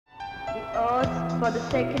odds for the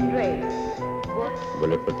second race.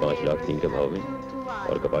 Bullet पर 5 लाख 3 के भाव में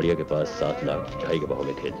और कपाड़िया के पास 7 लाख 2.5 के भाव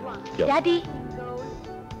में खेल। डैडी,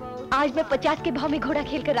 आज मैं 50 के भाव में घोड़ा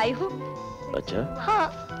खेल कर आई हूँ। अच्छा? हाँ।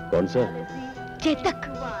 कौन सा? Chetak.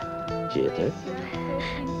 Chetak?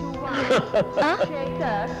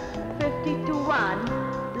 Checker 50-1.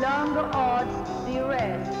 Longer odds the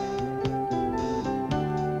rest.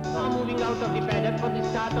 Now moving out of the paddock for the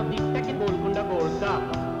start of the second Golconda Gold Cup.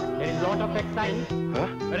 There is lot of excitement.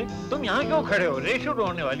 अरे तुम यहाँ क्यों खड़े हो? रेस शुरू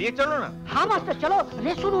होने वाली है, चलो ना। हाँ मास्टर, चलो,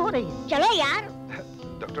 रेस शुरू हो रही है। चलो यार।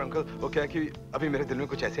 डॉक्टर अंकल, वो क्या कि अभी मेरे दिल में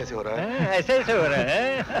कुछ ऐसे ऐसे हो रहा है। ऐसे ऐसे हो रहा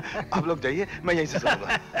है। आप लोग जाइए, मैं यहीं से सुनूंगा।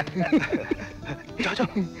 जाओ जाओ।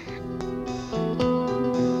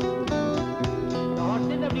 The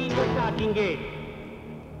horses have reached the starting gate.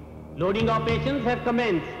 Loading operations have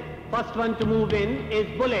commenced. First one to move in is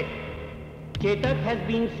Bullet. Chetak has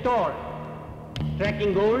been stored.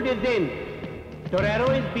 Tracking Gold is in. Torero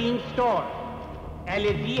is being stored.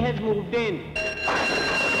 LAC has moved in. They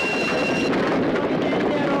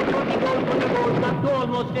are off for the Golconda Gold Cup to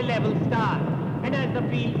almost a level start. And as the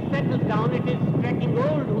field settles down, it is Tracking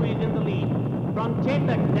Gold who is in the lead. From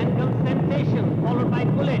Chetak, then comes Sensation, followed by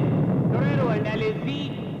Bullet, Torero and LAC.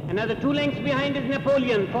 Another 2 lengths behind is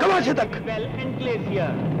Napoleon. Come on, Chetak! Bell and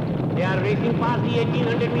Glacier. They are racing past the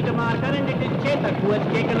 1800-meter marker, and it is Chetak who has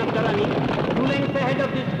taken up the running. 2 lengths ahead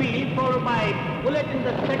of this field, followed by Bullet in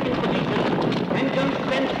the second position. Then comes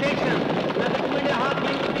Sensation. Another 2.5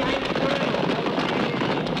 lengths behind Torero.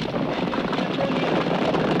 Napoleon.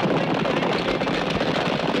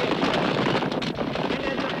 And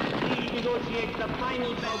as the field negotiates the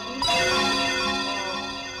final battle.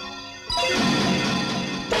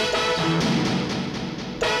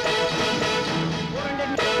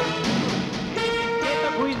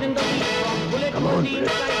 In the lead from Bullet to the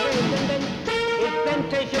inside race, and then is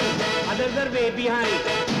Sensation. Others are way behind.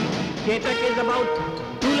 Chetak is about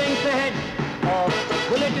 2 lengths ahead of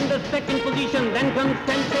Bullet in the second position. Then comes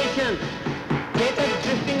Sensation. Chetak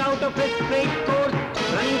drifting out of his straight course,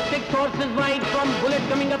 running 6 horses wide from Bullet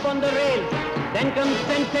coming up on the rail. Then comes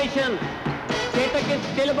Sensation. Chetak is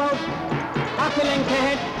still about half a length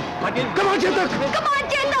ahead. But is Come on, Chetak! Come on,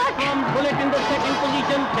 Chetak! From Bullet in the second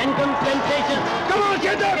position, then comes Sensation. Come on,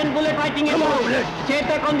 Chetak! And Bullet fighting it out.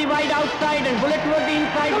 Chetak on the wide outside and Bullet towards the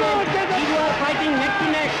inside. Come on, Chetak! These are fighting neck to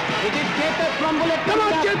neck. It is Chetak from Bullet. Come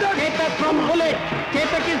on, Chetak! Chetak from Bullet.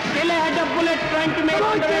 Chetak is still ahead of Bullet, trying to make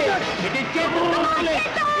the race. It is Chetak from Bullet.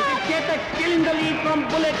 It is Chetak still in the lead from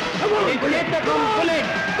Bullet. It is Chetak from Bullet.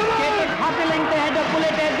 Chetak half a length ahead of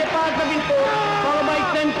Bullet as they pass the wing post, followed by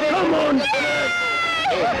Sensation. Come on!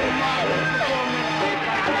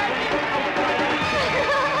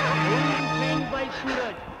 Trained by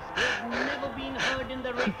Suraj, has never been heard in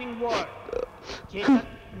the racing war. Chetak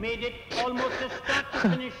made it almost a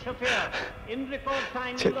start-to-finish affair in record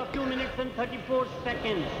time of 2 minutes and 34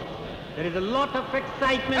 seconds. There is a lot of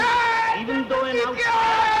excitement, even though an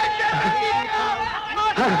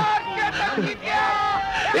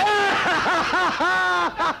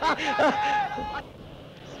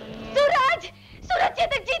सूरज! सूरज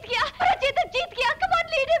चेतक जीत गया! चेतक जीत गया! Come on,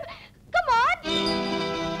 lead him! Come on!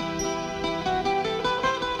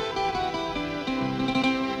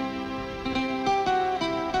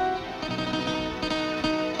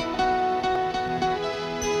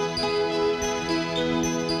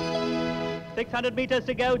 .600 meters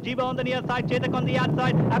to go. Jiva on the near side, Chetak on the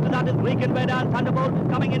outside. After that is Greek and Vedan. Thunderbolt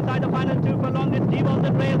coming inside the final 2 furlongs. It's Jiva on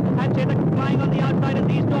the trail and Chetak flying on the outside, and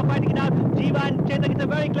these two are fighting it out. Jiva and Chetak, it's a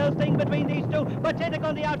very close thing between these two, but Chetak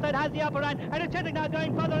on the outside has the upper hand, and it's Chetak now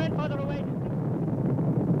going further and further away.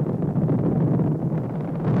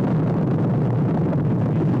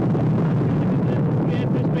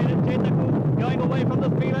 Chetak going away from the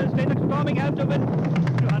speeders. Chetak storming out to win.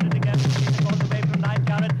 200 again. Chetak all the way from 9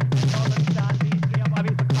 carat.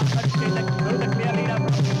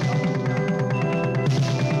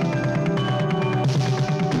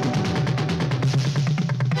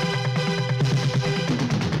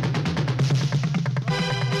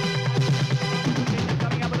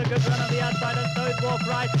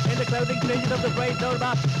 In the closing stages of the race,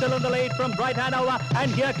 Zorba still in the lead from Bright Hanover,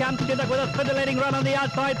 and here comes Chetak with a scintillating run on the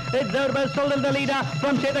outside. It's Zorba still in the leader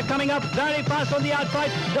from Chetak coming up very fast on the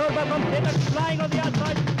outside. Zorba from Chetak flying on the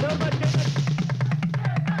outside. Zorba, Chetak.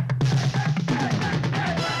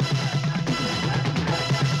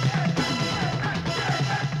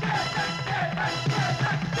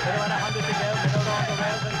 About 100 to go. Vinod on the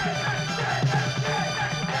rails and Chetak.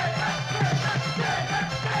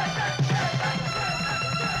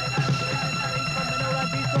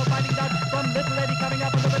 From Little Lady coming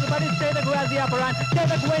up on the middle, but it's Chetak who has the upper hand.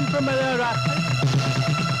 Chetak wins from Malera.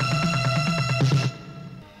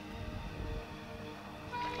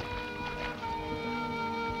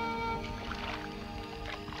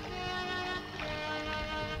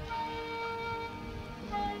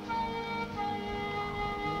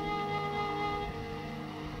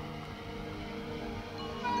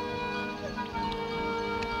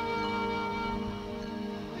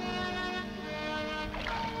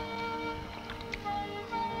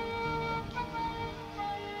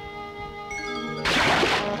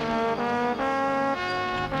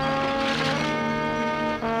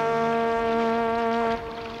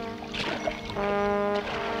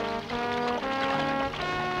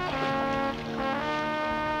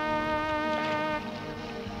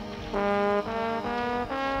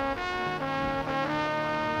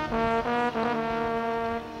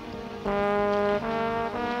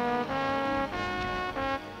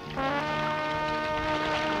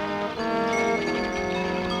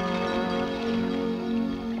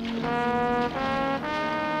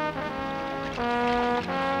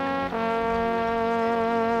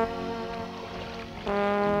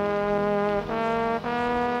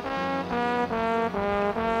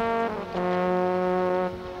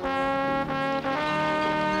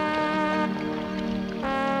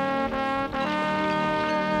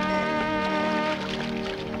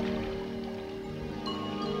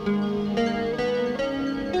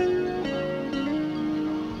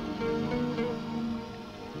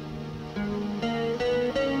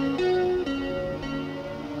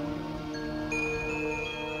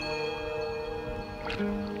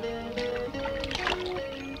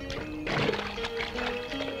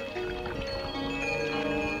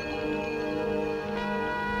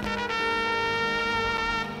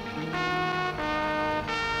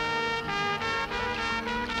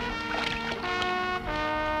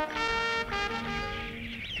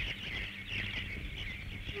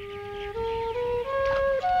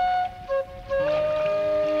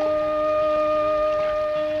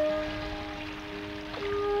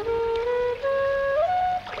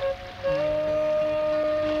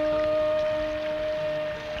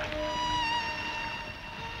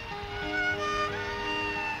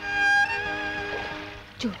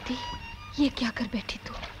 ज्योति, ये क्या कर बैठी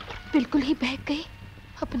तू? बिल्कुल ही बहक गई,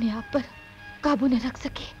 अपने आप पर काबू न रख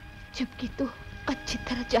सके, जबकि तू अच्छी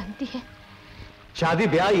तरह जानती है शादी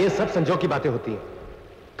ब्याह ये सब संजोग की बातें होती हैं।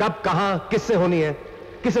 कब कहां किससे होनी है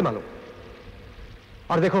किसे मालूम।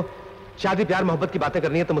 और देखो, शादी प्यार मोहब्बत की बातें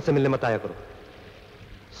करनी है तो मुझसे मिलने मत आया करो,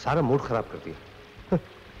 सारा मूड खराब करती है।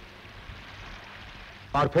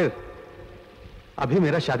 और फिर अभी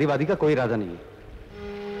मेरा शादी वादी का कोई इरादा नहीं है।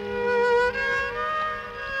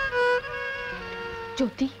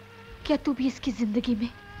 ज्योति, क्या तू भी इसकी जिंदगी में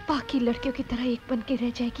बाकी लड़कियों की तरह एक बन के रह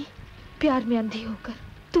जाएगी? प्यार में अंधी होकर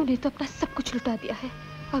तूने तो अपना सब कुछ लुटा दिया है।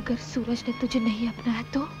 अगर सूरज ने तुझे नहीं अपनाया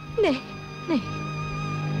तो नहीं नहीं।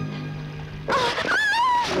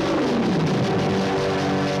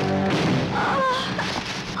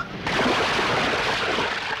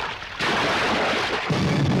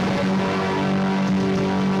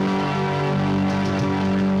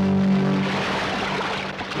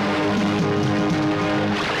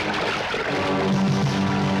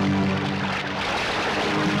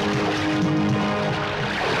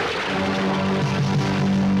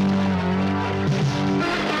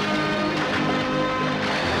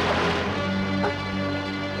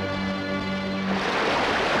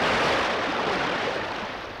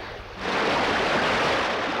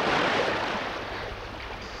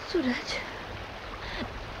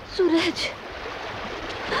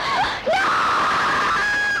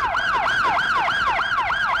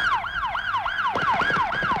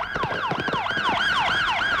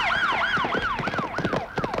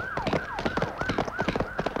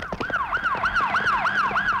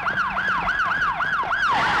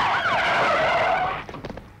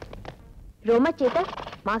 रोमा, चेतक,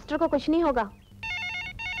 मास्टर को कुछ नहीं होगा।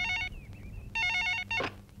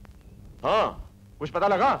 हाँ, कुछ पता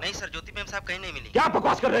लगा? नहीं सर, ज्योति मैम साहब कहीं नहीं मिली। क्या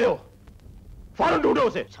बकवास कर रहे हो? फौरन ढूंढो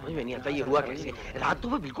उसे। समझ में नहीं आता ये हुआ कैसे। रात तो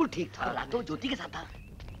वो बिल्कुल ठीक था। रात तो ज्योति के साथ था।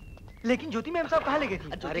 लेकिन ज्योति मैम साहब कहाँ ले गई थी?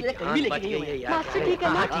 अरे कहीं भी लेके नहीं गई। मास्टर ठीक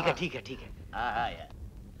है ना? ठीक है ठीक है ठीक है। हाँ यार।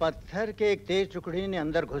 पत्थर के एक तेज टुकड़ी ने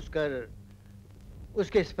अंदर घुसकर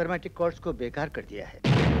उसके स्पर्मेटिक कॉर्ड्स को बेकार कर दिया है।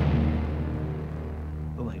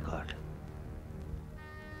 Oh my God.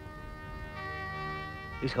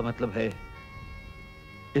 इसका मतलब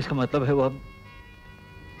है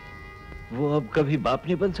वो अब कभी बाप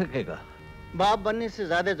नहीं बन सकेगा। बाप बनने से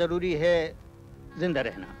ज्यादा जरूरी है जिंदा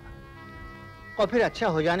रहना, और फिर अच्छा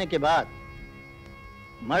हो जाने के बाद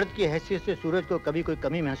मर्द की हैसियत से सूरज को कभी कोई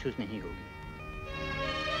कमी महसूस नहीं होगी।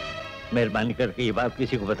 मेहरबानी करके ये बात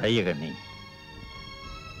किसी को बताइएगा नहीं,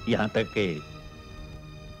 यहां तक कि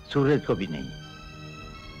सूरज को भी नहीं।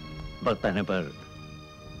 वक्त आने पर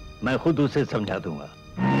मैं खुद उसे समझा दूंगा।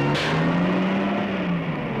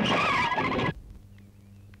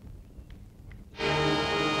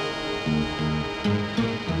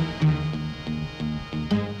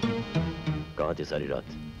 कहाँ थे सारी रात?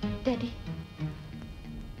 डैडी,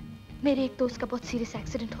 मेरे एक दोस्त का बहुत सीरियस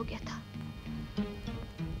एक्सीडेंट हो गया था।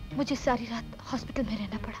 मुझे सारी रात हॉस्पिटल में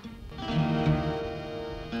रहना पड़ा।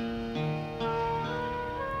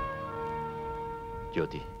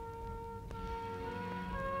 ज्योति,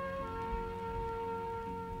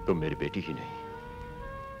 तुम मेरी बेटी ही नहीं,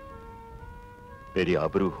 मेरी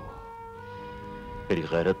आबरू हो, मेरी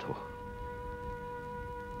गैरत हो,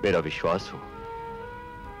 मेरा विश्वास हो।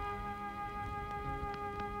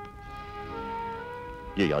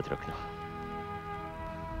 ये याद रखना।